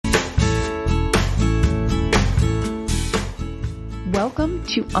Welcome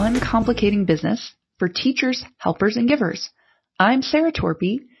to Uncomplicating Business for teachers, helpers, and givers. I'm Sarah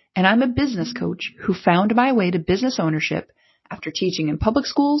Torpy, and I'm a business coach who found my way to business ownership after teaching in public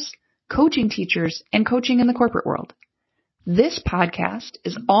schools, coaching teachers, and coaching in the corporate world. This podcast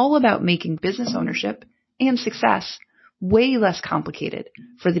is all about making business ownership and success way less complicated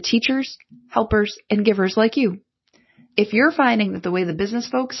for the teachers, helpers, and givers like you. If you're finding that the way the business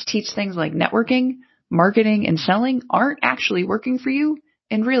folks teach things like networking, marketing, and selling aren't actually working for you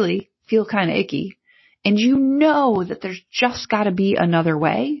and really feel kind of icky, and you know that there's just got to be another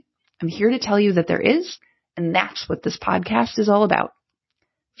way, I'm here to tell you that there is, and that's what this podcast is all about.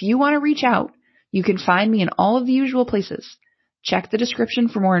 If you want to reach out, you can find me in all of the usual places. Check the description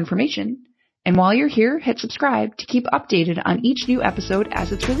for more information, and while you're here, hit subscribe to keep updated on each new episode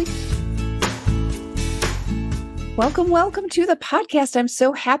as it's released. Welcome to the podcast. I'm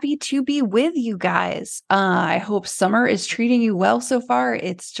so happy to be with you guys. I hope summer is treating you well so far.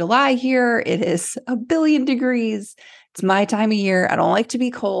 It's July here. It is 1 billion degrees. It's my time of year. I don't like to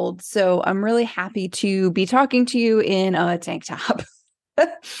be cold, so I'm really happy to be talking to you in a tank top.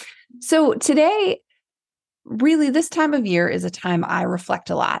 So today, really, this time of year is a time I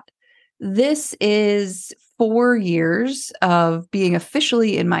reflect a lot. This is 4 years of being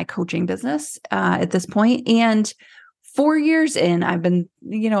officially in my coaching business at this point. And 4 years in, I've been,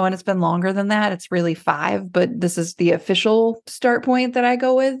 and it's been longer than that. It's really 5, but this is the official start point that I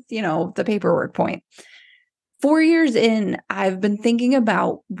go with, the paperwork point. 4 years in, I've been thinking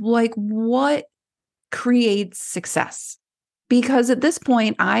about what creates success. Because at this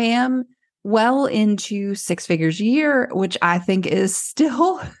point, I am well into 6 figures a year, which I think is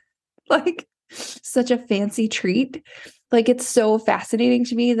still such a fancy treat. It's so fascinating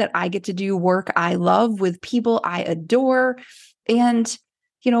to me that I get to do work I love with people I adore and,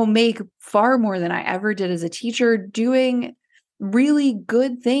 make far more than I ever did as a teacher, doing really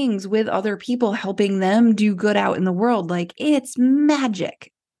good things with other people, helping them do good out in the world. It's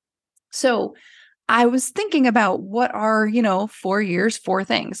magic. So I was thinking about what are, 4 years, 4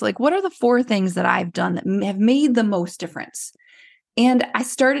 things. What are the 4 things that I've done that have made the most difference? And I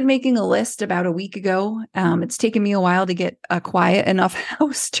started making a list about a week ago. It's taken me a while to get a quiet enough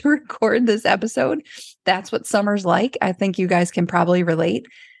house to record this episode. That's what summer's like. I think you guys can probably relate.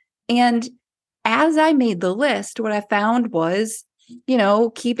 And as I made the list, what I found was,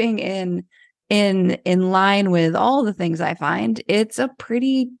 keeping in line with all the things I find, it's a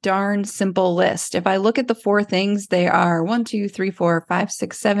pretty darn simple list. If I look at the 4 things, they are 1, 2, 3, 4, 5,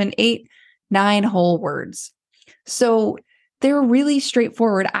 6, 7, 8, 9 whole words. So they're really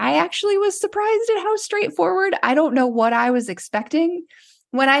straightforward. I actually was surprised at how straightforward. I don't know what I was expecting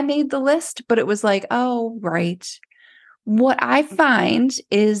when I made the list, but it was oh, right. What I find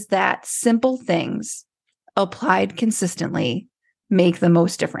is that simple things applied consistently make the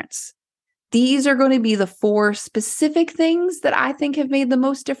most difference. These are going to be the 4 specific things that I think have made the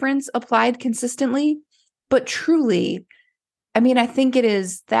most difference applied consistently, but truly, I think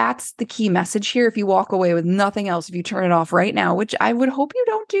that's the key message here. If you walk away with nothing else, if you turn it off right now, which I would hope you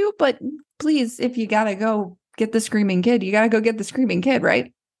don't do, but please, if you got to go get the screaming kid, you got to go get the screaming kid,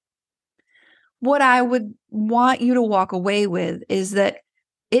 right? What I would want you to walk away with is that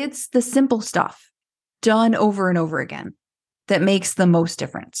it's the simple stuff done over and over again that makes the most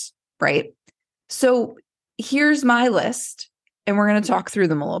difference, right? So here's my list. And we're going to talk through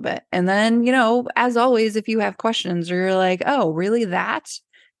them a little bit. And then, as always, if you have questions or you're like, oh, really that?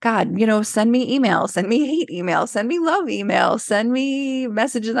 God, send me email, send me hate email, send me love email, send me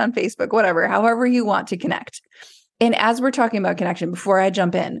messages on Facebook, whatever, however you want to connect. And as we're talking about connection, before I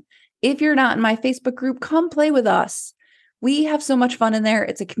jump in, if you're not in my Facebook group, come play with us. We have so much fun in there.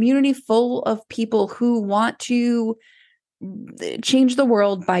 It's a community full of people who want to change the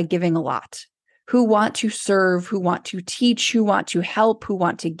world by giving a lot, who want to serve, who want to teach, who want to help, who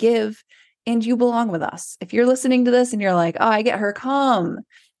want to give, and you belong with us. If you're listening to this and you're like, oh, I get her, come.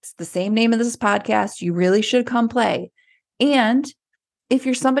 It's the same name of this podcast. You really should come play. And if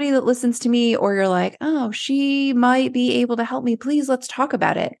you're somebody that listens to me or you're like, oh, she might be able to help me, please, let's talk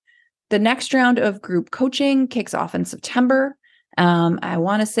about it. The next round of group coaching kicks off in September. I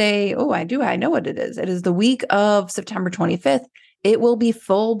want to say, I know what it is. It is the week of September 25th. It will be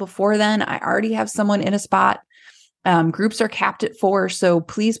full before then. I already have someone in a spot. Groups are capped at 4. So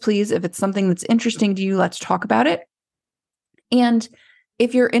please, if it's something that's interesting to you, let's talk about it. And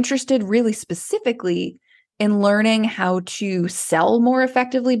if you're interested really specifically in learning how to sell more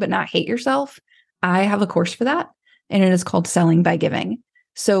effectively, but not hate yourself, I have a course for that. And it is called Selling by Giving.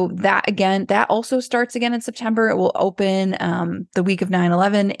 So that also starts again in September. It will open the week of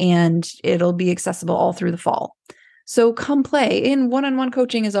 9/11 and it'll be accessible all through the fall. So come play. And one-on-one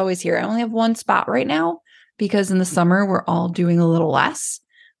coaching is always here. I only have one spot right now because in the summer we're all doing a little less,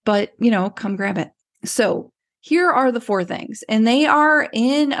 but come grab it. So here are the 4 things, and they are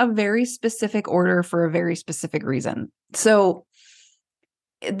in a very specific order for a very specific reason. So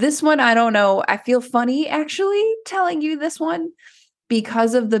this one, I don't know. I feel funny actually telling you this one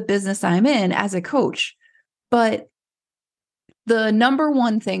because of the business I'm in as a coach. But the number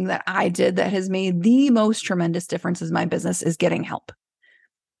one thing that I did that has made the most tremendous difference in my business is getting help.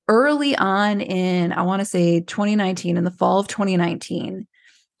 Early on in, I want to say 2019, in the fall of 2019,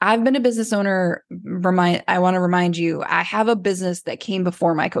 I've been a business owner. I want to remind you, I have a business that came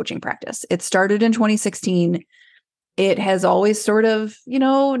before my coaching practice. It started in 2016. It has always sort of,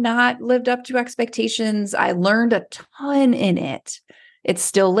 not lived up to expectations. I learned a ton in it. It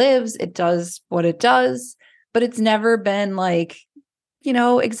still lives. It does what it does, but it's never been like,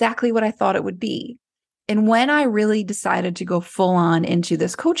 exactly what I thought it would be. And when I really decided to go full on into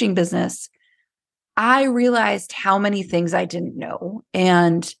this coaching business, I realized how many things I didn't know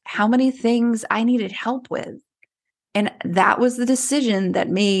and how many things I needed help with. And that was the decision that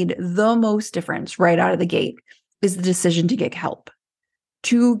made the most difference right out of the gate, is the decision to get help,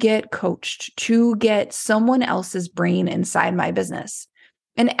 to get coached, to get someone else's brain inside my business.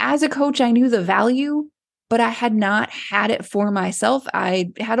 And as a coach, I knew the value, but I had not had it for myself.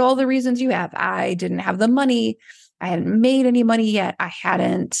 I had all the reasons you have. I didn't have the money. I hadn't made any money yet. I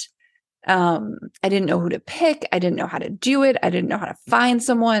didn't know who to pick. I didn't know how to do it. I didn't know how to find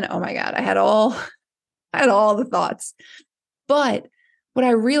someone. Oh my God. I had all the thoughts. But what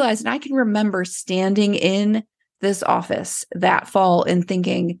I realized, and I can remember standing in this office that fall and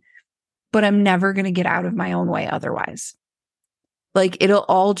thinking, but I'm never going to get out of my own way otherwise. Like, it'll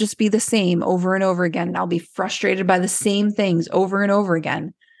all just be the same over and over again. And I'll be frustrated by the same things over and over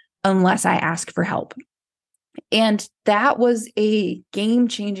again unless I ask for help. And that was a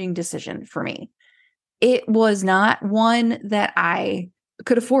game-changing decision for me. It was not one that I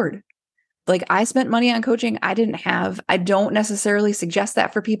could afford. Like, I spent money on coaching I didn't have. I don't necessarily suggest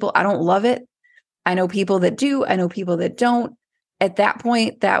that for people. I don't love it. I know people that do. I know people that don't. At that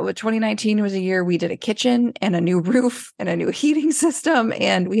point, 2019 was a year we did a kitchen and a new roof and a new heating system.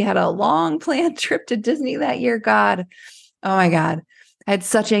 And we had a long planned trip to Disney that year. God, oh my God. I had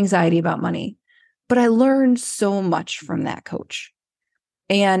such anxiety about money, but I learned so much from that coach.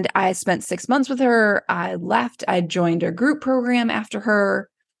 And I spent 6 months with her. I left. I joined a group program after her.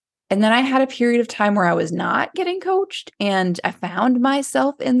 And then I had a period of time where I was not getting coached, and I found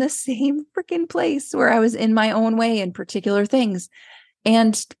myself in the same freaking place where I was in my own way in particular things.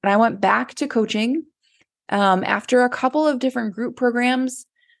 And I went back to coaching after a couple of different group programs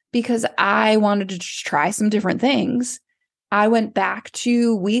because I wanted to just try some different things. I went back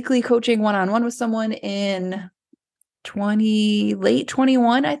to weekly coaching one-on-one with someone in late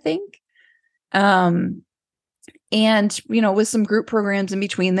 21, I think. And, with some group programs in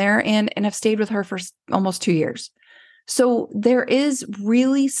between there, and have stayed with her for almost 2 years. So there is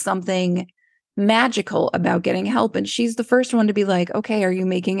really something magical about getting help. And she's the first one to be like, okay, are you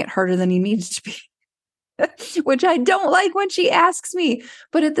making it harder than you need it to be? Which I don't like when she asks me.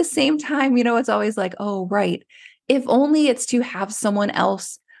 But at the same time, it's always like, oh, right. If only it's to have someone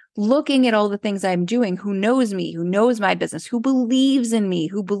else looking at all the things I'm doing, who knows me, who knows my business, who believes in me,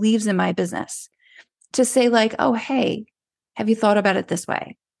 who believes in my business, to say like, oh, hey, have you thought about it this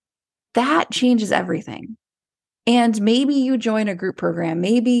way? That changes everything. And maybe you join a group program.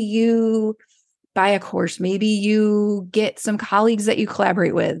 Maybe you buy a course. Maybe you get some colleagues that you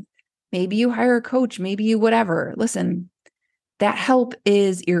collaborate with. Maybe you hire a coach. Maybe you whatever. Listen, that help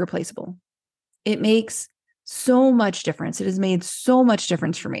is irreplaceable. It makes so much difference. It has made so much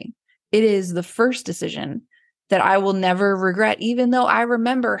difference for me. It is the first decision that I will never regret, even though I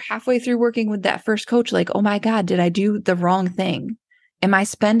remember halfway through working with that first coach, like, oh my God, did I do the wrong thing? Am I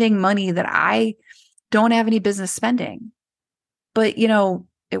spending money that I don't have any business spending? But,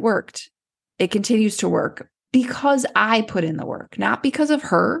 it worked. It continues to work because I put in the work, not because of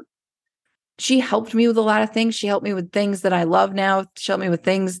her. She helped me with a lot of things. She helped me with things that I love now. She helped me with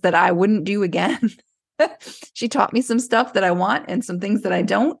things that I wouldn't do again. She taught me some stuff that I want and some things that I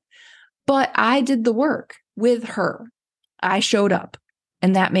don't. But I did the work with her. I showed up,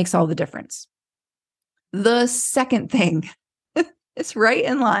 and that makes all the difference. The second thing is right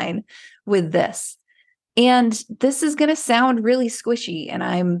in line with this. And this is going to sound really squishy, and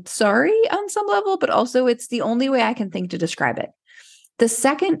I'm sorry on some level, but also it's the only way I can think to describe it. The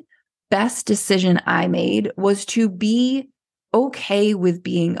second best decision I made was to be okay with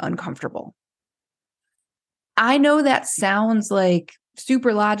being uncomfortable. I know that sounds like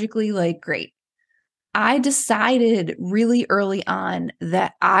super logically like great. I decided really early on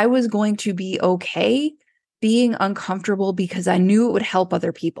that I was going to be okay being uncomfortable because I knew it would help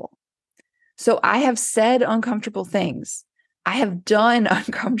other people. So I have said uncomfortable things. I have done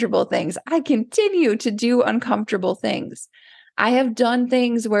uncomfortable things. I continue to do uncomfortable things. I have done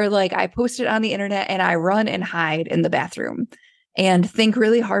things where like I post it on the internet and I run and hide in the bathroom and think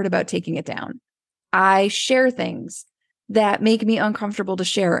really hard about taking it down. I share things that make me uncomfortable to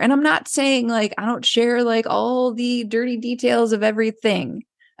share. And I'm not saying like I don't share like all the dirty details of everything.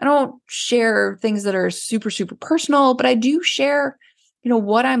 I don't share things that are super, super personal, but I do share,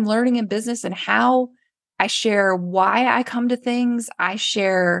 what I'm learning in business and how. I share why I come to things. I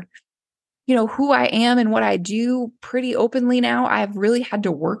share, who I am and what I do pretty openly now. I've really had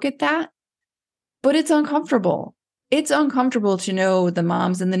to work at that, but it's uncomfortable. It's uncomfortable to know the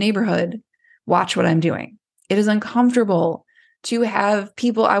moms in the neighborhood watch what I'm doing. It is uncomfortable to have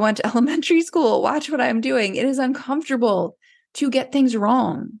people I went to elementary school watch what I'm doing. It is uncomfortable to get things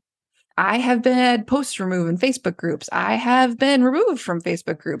wrong. I have been posts removed in Facebook groups. I have been removed from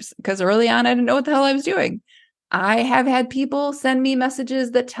Facebook groups because early on I didn't know what the hell I was doing. I have had people send me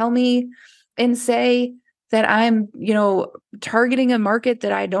messages that tell me and say that I'm, targeting a market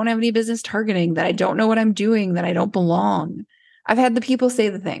that I don't have any business targeting, that I don't know what I'm doing, that I don't belong. I've had the people say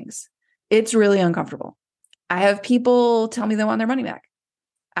the things. It's really uncomfortable. I have people tell me they want their money back.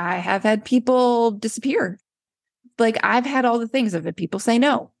 I have had people disappear. Like I've had all the things. I've had people say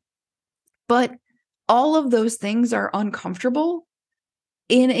no. But all of those things are uncomfortable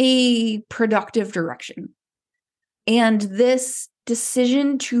in a productive direction. And this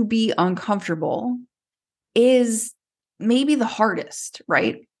decision to be uncomfortable is maybe the hardest,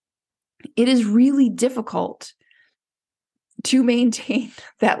 right? It is really difficult to maintain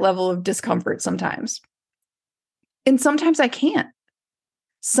that level of discomfort sometimes. And sometimes I can't.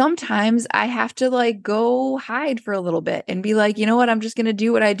 Sometimes I have to like go hide for a little bit and be like, you know what? I'm just going to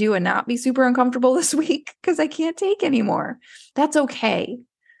do what I do and not be super uncomfortable this week because I can't take anymore. That's okay.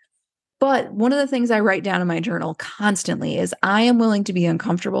 But one of the things I write down in my journal constantly is I am willing to be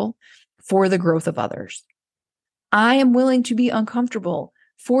uncomfortable for the growth of others. I am willing to be uncomfortable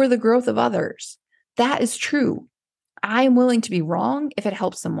for the growth of others. That is true. I am willing to be wrong if it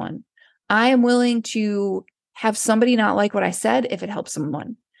helps someone. I am willing to have somebody not like what I said if it helps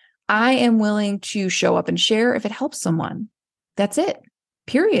someone. I am willing to show up and share if it helps someone. That's it,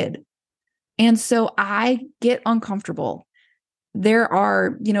 period. And so I get uncomfortable. There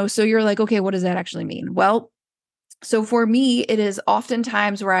are, so you're like, okay, what does that actually mean? Well, so for me, it is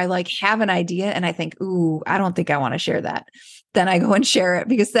oftentimes where I like have an idea and I think, ooh, I don't think I want to share that. Then I go and share it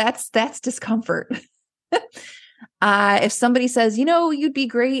because that's discomfort. If somebody says, you'd be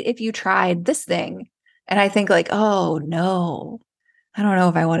great if you tried this thing. And I think like, oh no, I don't know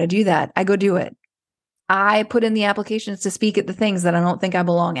if I want to do that. I go do it. I put in the applications to speak at the things that I don't think I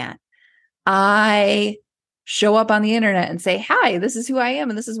belong at. I show up on the internet and say, hi, this is who I am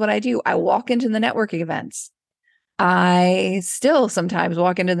and this is what I do. I walk into the networking events. I still sometimes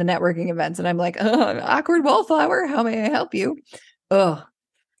walk into the networking events and I'm like, oh, awkward wallflower. How may I help you? Oh,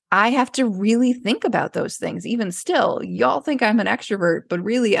 I have to really think about those things. Even still, y'all think I'm an extrovert, but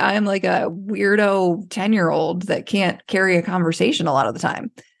really I'm like a weirdo 10-year-old that can't carry a conversation a lot of the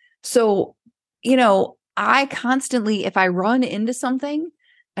time. So, I constantly, if I run into something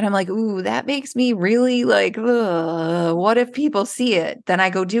and I'm like, ooh, that makes me really like, what if people see it? Then I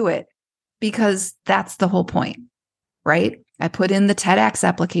go do it because that's the whole point, right? I put in the TEDx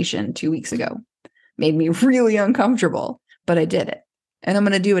application 2 weeks ago, made me really uncomfortable, but I did it. And I'm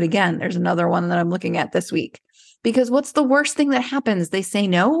going to do it again. There's another one that I'm looking at this week. Because what's the worst thing that happens? They say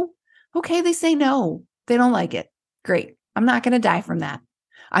no. Okay, they say no. They don't like it. Great. I'm not going to die from that.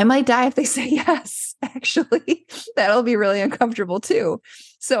 I might die if they say yes, actually. That'll be really uncomfortable too.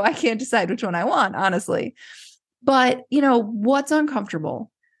 So I can't decide which one I want, honestly. But, what's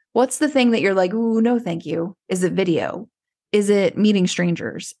uncomfortable? What's the thing that you're like, ooh, no, thank you? Is it video? Is it meeting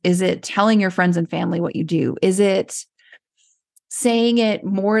strangers? Is it telling your friends and family what you do? Is it saying it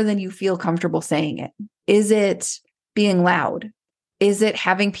more than you feel comfortable saying it? Is it being loud? Is it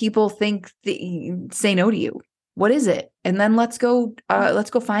having people say no to you? What is it? And then let's go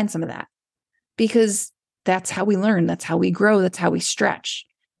find some of that, because that's how we learn. That's how we grow. That's how we stretch.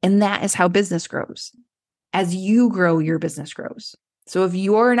 And that is how business grows. As you grow, your business grows. So if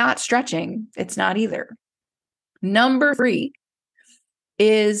you're not stretching, it's not either. Number 3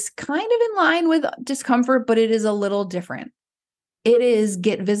 is kind of in line with discomfort, but it is a little different. It is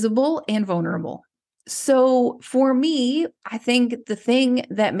get visible and vulnerable. So for me, I think the thing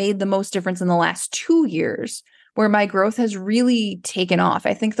that made the most difference in the last 2 years where my growth has really taken off.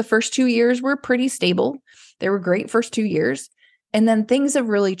 I think the first 2 years were pretty stable. They were great first 2 years. And then things have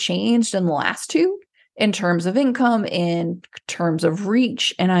really changed in the last two in terms of income, in terms of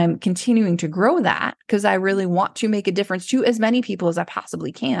reach. And I'm continuing to grow that because I really want to make a difference to as many people as I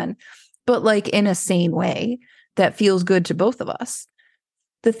possibly can, but like in a sane way that feels good to both of us.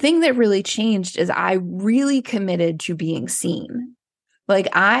 The thing that really changed is I really committed to being seen. Like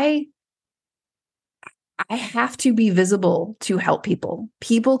I have to be visible to help people.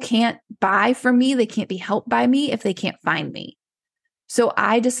 People can't buy from me. They can't be helped by me if they can't find me. So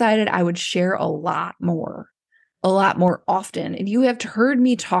I decided I would share a lot more often. And you have heard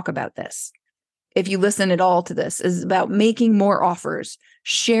me talk about this. If you listen at all to this, is about making more offers,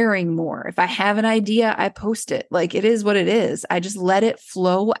 sharing more. If I have an idea, I post it. Like it is what it is. I just let it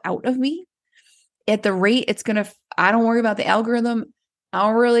flow out of me at the rate it's going to. I don't worry about the algorithm. I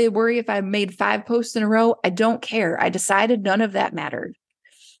don't really worry if I made 5 posts in a row. I don't care. I decided none of that mattered.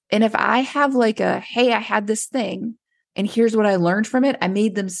 And if I have like hey, I had this thing and here's what I learned from it. I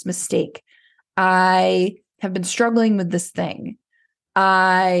made this mistake. I have been struggling with this thing.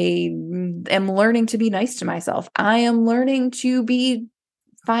 I am learning to be nice to myself. I am learning to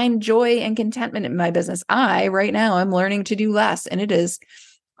find joy and contentment in my business. Right now, I'm learning to do less, and it is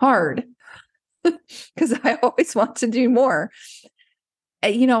hard because I always want to do more.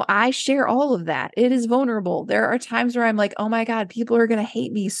 I share all of that. It is vulnerable. There are times where I'm like, oh my God, people are going to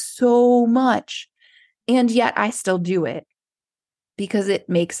hate me so much. And yet I still do it because it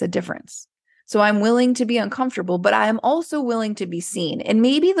makes a difference. So I'm willing to be uncomfortable, but I am also willing to be seen. And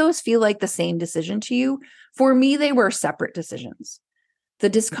maybe those feel like the same decision to you. For me, they were separate decisions. The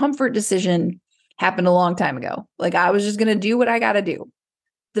discomfort decision happened a long time ago. Like I was just going to do what I got to do.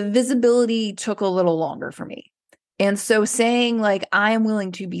 The visibility took a little longer for me. And so saying like, I am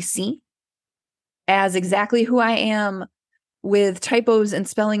willing to be seen as exactly who I am, with typos and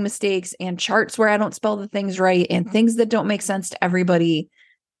spelling mistakes and charts where I don't spell the things right and things that don't make sense to everybody.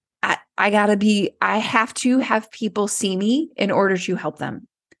 I have to have people see me in order to help them.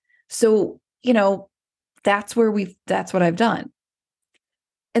 So, that's what I've done.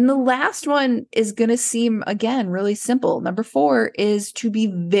 And the last one is going to seem, again, really simple. Number 4 is to be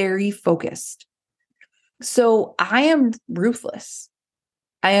very focused. So I am ruthless.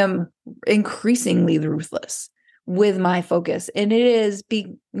 I am increasingly ruthless with my focus. And it is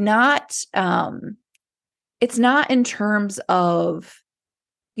it's not in terms of,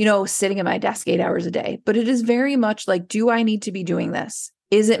 sitting at my desk 8 hours a day, but it is very much like, do I need to be doing this?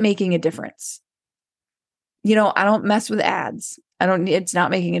 Is it making a difference? I don't mess with ads. It's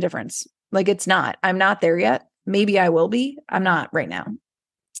not making a difference. Like it's not, I'm not there yet. Maybe I will be. I'm not right now.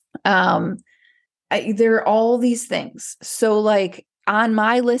 There are all these things. So like on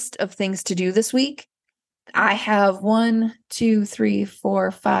my list of things to do this week, I have 1, 2, 3,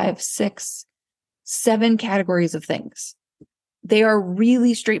 4, 5, 6, 7 categories of things. They are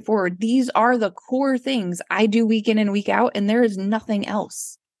really straightforward. These are the core things I do week in and week out, and there is nothing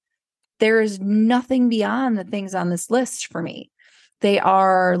else. There is nothing beyond the things on this list for me. They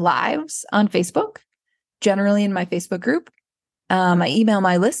are lives on Facebook, generally in my Facebook group. I email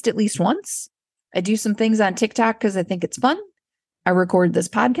my list at least once. I do some things on TikTok because I think it's fun. I record this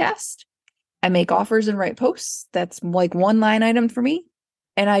podcast. I make offers and write posts. That's like one line item for me.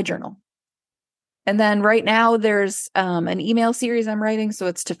 And I journal. And then right now there's an email series I'm writing. So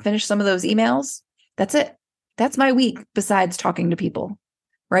it's to finish some of those emails. That's it. That's my week besides talking to people,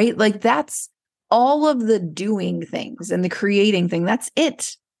 right? Like that's all of the doing things and the creating thing. That's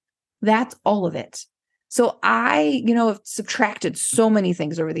it. That's all of it. So I, have subtracted so many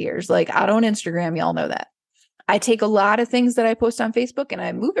things over the years. Like I don't Instagram. Y'all know that. I take a lot of things that I post on Facebook and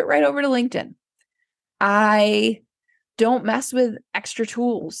I move it right over to LinkedIn. I don't mess with extra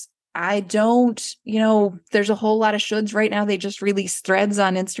tools. I don't, there's a whole lot of shoulds right now. They just released Threads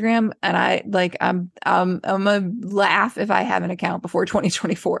on Instagram, and I'm gonna laugh if I have an account before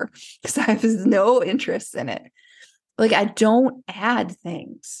 2024 because I have no interest in it. Like I don't add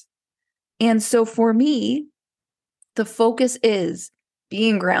things. And so for me, the focus is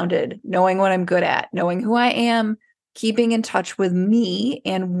being grounded, knowing what I'm good at, knowing who I am, keeping in touch with me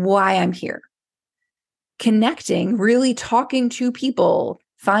and why I'm here. Connecting, really talking to people,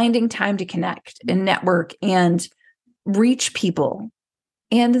 finding time to connect and network and reach people,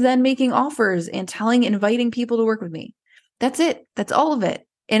 and then making offers and inviting people to work with me. That's it. That's all of it.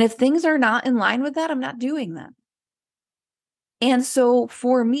 And if things are not in line with that, I'm not doing them. And so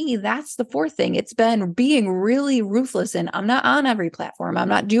for me, that's the 4th thing. It's been being really ruthless, and I'm not on every platform. I'm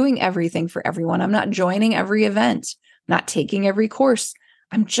not doing everything for everyone. I'm not joining every event, not taking every course.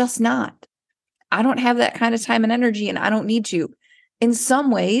 I'm just not. I don't have that kind of time and energy, and I don't need to. In some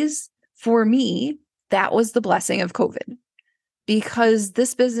ways, for me, that was the blessing of COVID, because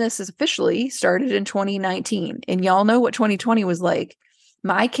this business is officially started in 2019. And y'all know what 2020 was like.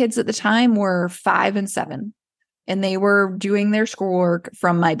 My kids at the time were 5 and 7, and they were doing their schoolwork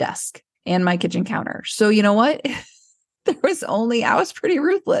from my desk and my kitchen counter. So you know what? I was pretty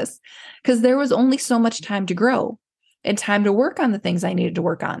ruthless, because there was only so much time to grow and time to work on the things I needed to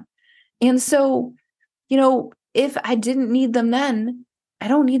work on. And so, if I didn't need them then, I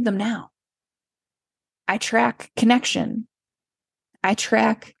don't need them now. I track connection. I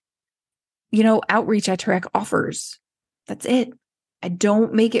track, outreach. I track offers. That's it. I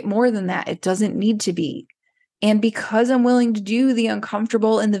don't make it more than that. It doesn't need to be. And because I'm willing to do the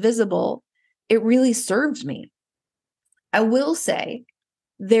uncomfortable and the visible, it really serves me. I will say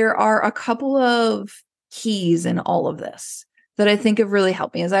there are a couple of keys in all of this that I think have really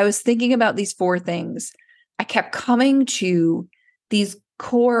helped me. As I was thinking about these 4 things, I kept coming to these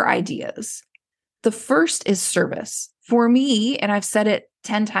core ideas. The first is service. For me, and I've said it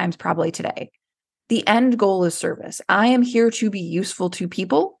 10 times probably today, the end goal is service. I am here to be useful to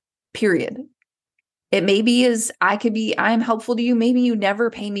people, period. It maybe is, I am helpful to you. Maybe you never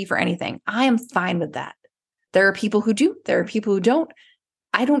pay me for anything. I am fine with that. There are people who do. There are people who don't.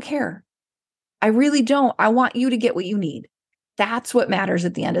 I don't care. I really don't. I want you to get what you need. That's what matters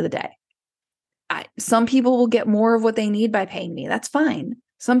at the end of the day. Some people will get more of what they need by paying me. That's fine.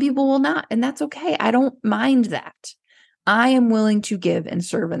 Some people will not, and that's okay. I don't mind that. I am willing to give and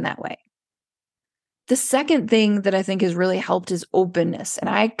serve in that way. The second thing that I think has really helped is openness. And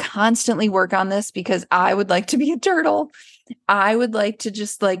I constantly work on this because I would like to be a turtle. I would like to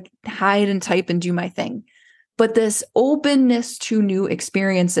just hide and type and do my thing. But this openness to new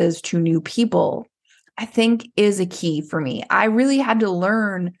experiences, to new people, I think is a key for me. I really had to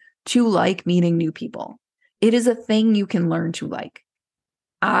learn to like meeting new people. It is a thing you can learn to like.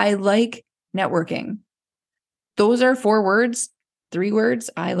 I like networking. Those are 4 words, 3 words.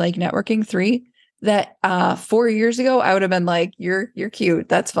 I like networking, 3. That 4 years ago, I would have been like, you're cute.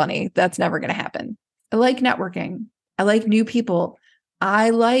 That's funny. That's never going to happen. I like networking. I like new people.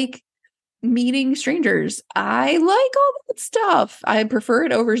 I like meeting strangers. I like all that stuff. I prefer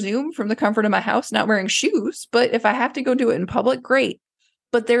it over Zoom from the comfort of my house, not wearing shoes. But if I have to go do it in public, great.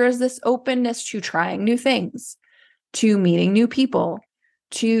 But there is this openness to trying new things, to meeting new people,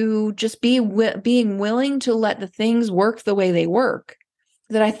 to just being willing to let the things work the way they work,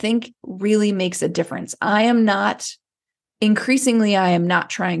 that I think really makes a difference. I am not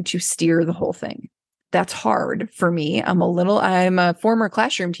trying to steer the whole thing. That's hard for me. I'm a former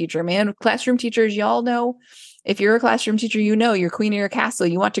classroom teacher, man. Classroom teachers, y'all know, if you're a classroom teacher, you're queen of your castle.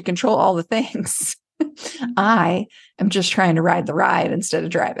 You want to control all the things. I am just trying to ride the ride instead of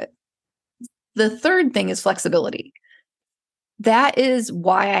drive it. The third thing is flexibility. That is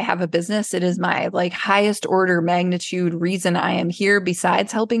why I have a business. It is my highest order magnitude reason I am here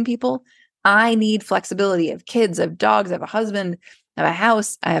besides helping people. I need flexibility. I have kids, I have dogs, I have a husband, I have a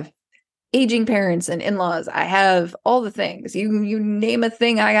house, I have aging parents and in-laws. I have all the things. You name a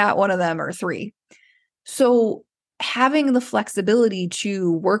thing, I got one of them or 3. So having the flexibility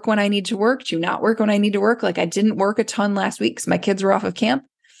to work when I need to work, to not work when I need to work, I didn't work a ton last week because my kids were off of camp,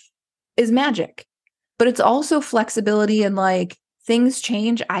 is magic. But it's also flexibility and things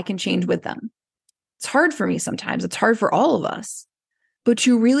change, I can change with them. It's hard for me sometimes. It's hard for all of us. But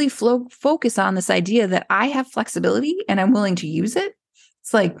to really focus on this idea that I have flexibility and I'm willing to use it,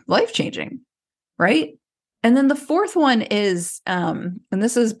 it's life-changing, right? And then the fourth one is, and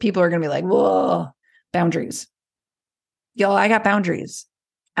this is, people are going to be like, whoa, boundaries. Y'all, I got boundaries.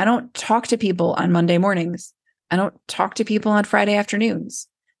 I don't talk to people on Monday mornings. I don't talk to people on Friday afternoons.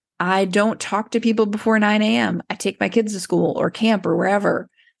 I don't talk to people before 9 a.m. I take my kids to school or camp or wherever.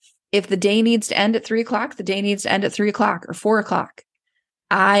 If the day needs to end at 3 o'clock, the day needs to end at 3 o'clock or 4 o'clock.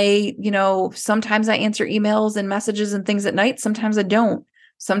 Sometimes I answer emails and messages and things at night. Sometimes I don't.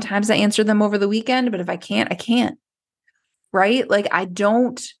 Sometimes I answer them over the weekend, but if I can't, I can't. Right? I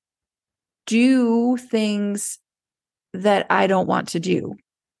don't do things that I don't want to do.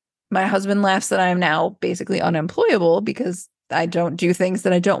 My husband laughs that I am now basically unemployable because I don't do things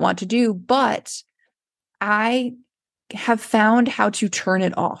that I don't want to do, but I have found how to turn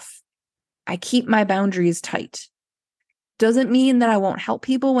it off. I keep my boundaries tight. Doesn't mean that I won't help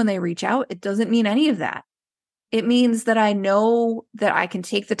people when they reach out. It doesn't mean any of that. It means that I know that I can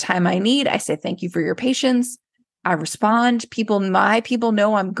take the time I need. I say, thank you for your patience. I respond. My people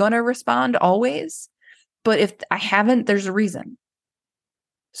know I'm going to respond always. But if I haven't, there's a reason.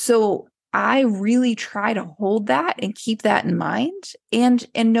 So I really try to hold that and keep that in mind and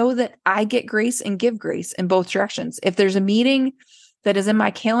know that I get grace and give grace in both directions. If there's a meeting that is in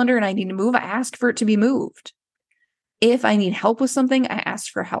my calendar and I need to move, I ask for it to be moved. If I need help with something, I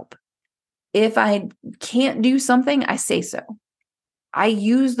ask for help. If I can't do something, I say so. I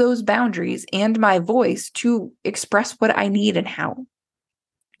use those boundaries and my voice to express what I need and how.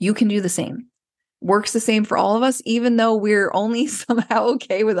 You can do the same. Works the same for all of us, even though we're only somehow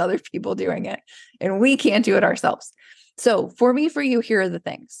okay with other people doing it and we can't do it ourselves. So for me, for you, here are the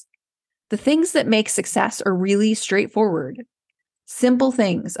things. The things that make success are really straightforward. Simple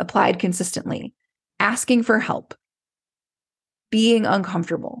things applied consistently. Asking for help. Being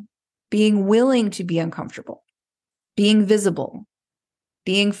uncomfortable. Being willing to be uncomfortable. Being visible.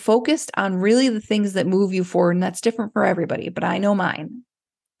 Being focused on really the things that move you forward. And that's different for everybody, but I know mine.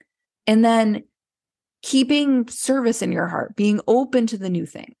 And then keeping service in your heart, being open to the new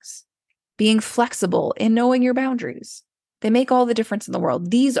things, being flexible and knowing your boundaries. They make all the difference in the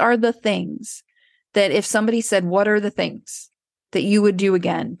world. These are the things that if somebody said, what are the things that you would do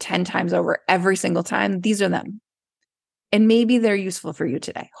again 10 times over every single time? These are them. And maybe they're useful for you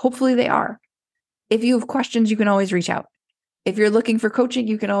today. Hopefully they are. If you have questions, you can always reach out. If you're looking for coaching,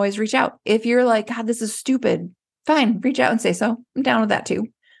 you can always reach out. If you're like, God, this is stupid, fine, reach out and say so. I'm down with that too.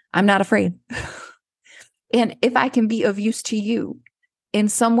 I'm not afraid. And if I can be of use to you in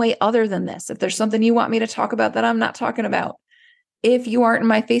some way other than this, if there's something you want me to talk about that I'm not talking about, if you aren't in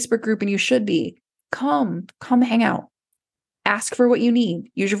my Facebook group and you should be, come hang out. Ask for what you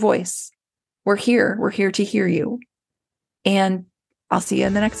need. Use your voice. We're here. We're here to hear you. And I'll see you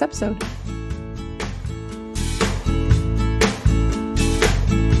in the next episode.